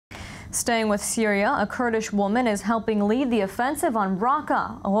Staying with Syria, a Kurdish woman is helping lead the offensive on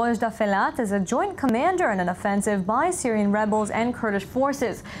Raqqa. Rojda Felat is a joint commander in an offensive by Syrian rebels and Kurdish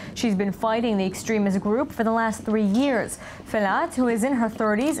forces. She's been fighting the extremist group for the last 3 years. Felat, who is in her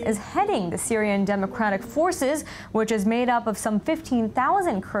 30s, is heading the Syrian Democratic Forces, which is made up of some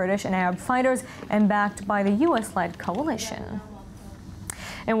 15,000 Kurdish and Arab fighters and backed by the US-led coalition.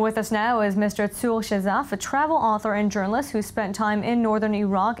 And with us now is Mr. Shazaf, a travel author and journalist who spent time in northern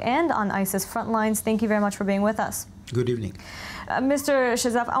Iraq and on ISIS front lines. Thank you very much for being with us. Good evening. Mr.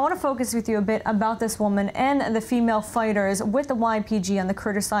 Shazaf, I want to focus with you a bit about this woman and the female fighters with the YPG on the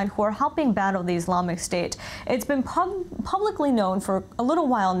Kurdish side who are helping battle the Islamic State. It's been publicly known for a little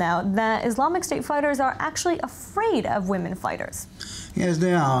while now that Islamic State fighters are actually afraid of women fighters. Yes,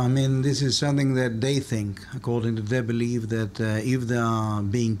 they are. I mean, this is something that they think, according to their belief, that if they are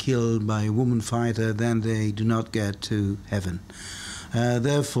being killed by a woman fighter, then they do not get to heaven.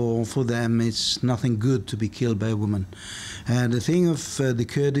 Therefore, for them, it's nothing good to be killed by a woman. The thing of the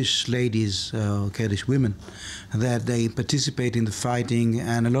Kurdish ladies, Kurdish women, that they participate in the fighting,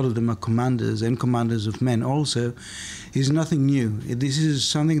 and a lot of them are commanders and commanders of men also, is nothing new. This is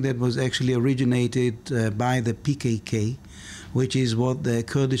something that was actually originated by the PKK, which is what the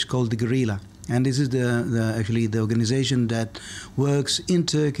Kurdish call the guerrilla. And this is actually the organization that works in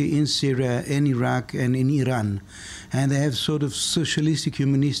Turkey, in Syria, in Iraq, and in Iran. And they have sort of socialistic,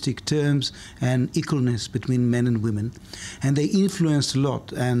 humanistic terms and equalness between men and women. And they influenced a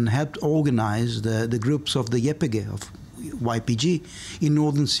lot and helped organize the groups of the YPG, of YPG, in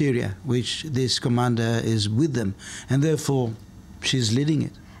northern Syria, which this commander is with them. And therefore, she's leading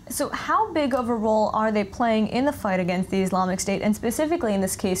it. So how big of a role are they playing in the fight against the Islamic State? And specifically in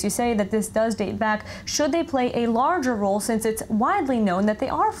this case, you say that this does date back. Should they play a larger role since it's widely known that they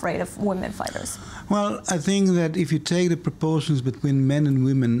are afraid of women fighters? Well, I think that if you take the proportions between men and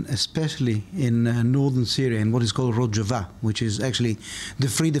women, especially in northern Syria, in what is called Rojda, which is actually the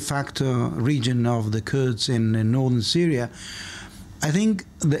free de facto region of the Kurds in northern Syria, I think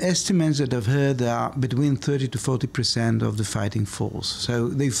the estimates that I've heard are between 30 to 40% of the fighting force. So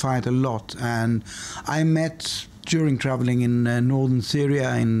they fight a lot. And I met, during traveling in northern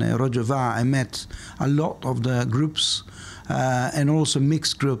Syria, in Rojda, I met a lot of the groups and also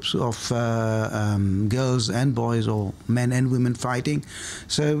mixed groups of girls and boys, or men and women fighting.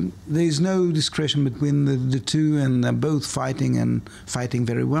 So there is no discretion between the two, and they're both fighting and fighting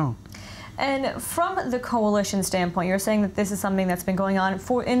very well. And from the coalition standpoint, you're saying that this is something that's been going on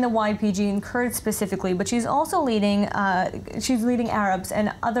in the YPG and Kurds specifically, but she's also leading Arabs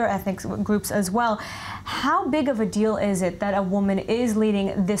and other ethnic groups as well. How big of a deal is it that a woman is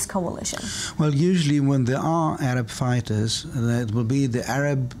leading this coalition? Well, usually when there are Arab fighters, it will be the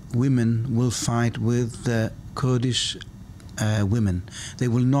Arab women will fight with the Kurdish women. They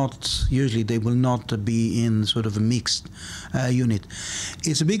will not, usually they will not be in sort of a mixed unit.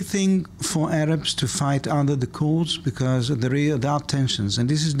 It's a big thing for Arabs to fight under the Kurds because there are tensions, and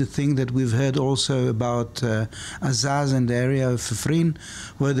this is the thing that we've heard also about Azaz and the area of Afrin,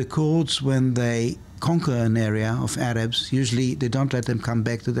 where the Kurds, when they conquer an area of Arabs, usually they don't let them come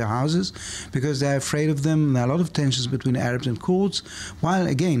back to their houses because they're afraid of them. There are a lot of tensions between Arabs and Kurds.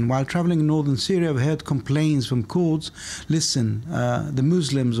 While traveling in northern Syria, I've heard complaints from Kurds, listen, the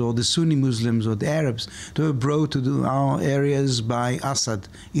Muslims or the Sunni Muslims or the Arabs, they were brought to our areas by Assad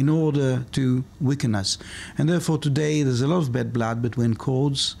in order to weaken us. And therefore today there's a lot of bad blood between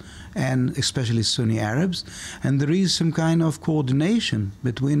Kurds and especially Sunni Arabs, and there is some kind of coordination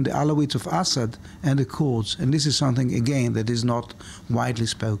between the Alawites of Assad and the Kurds, and this is something, again, that is not widely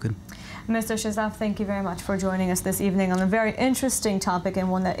spoken. Mr. Shazaf, thank you very much for joining us this evening on a very interesting topic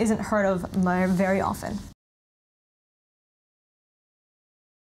and one that isn't heard of very often.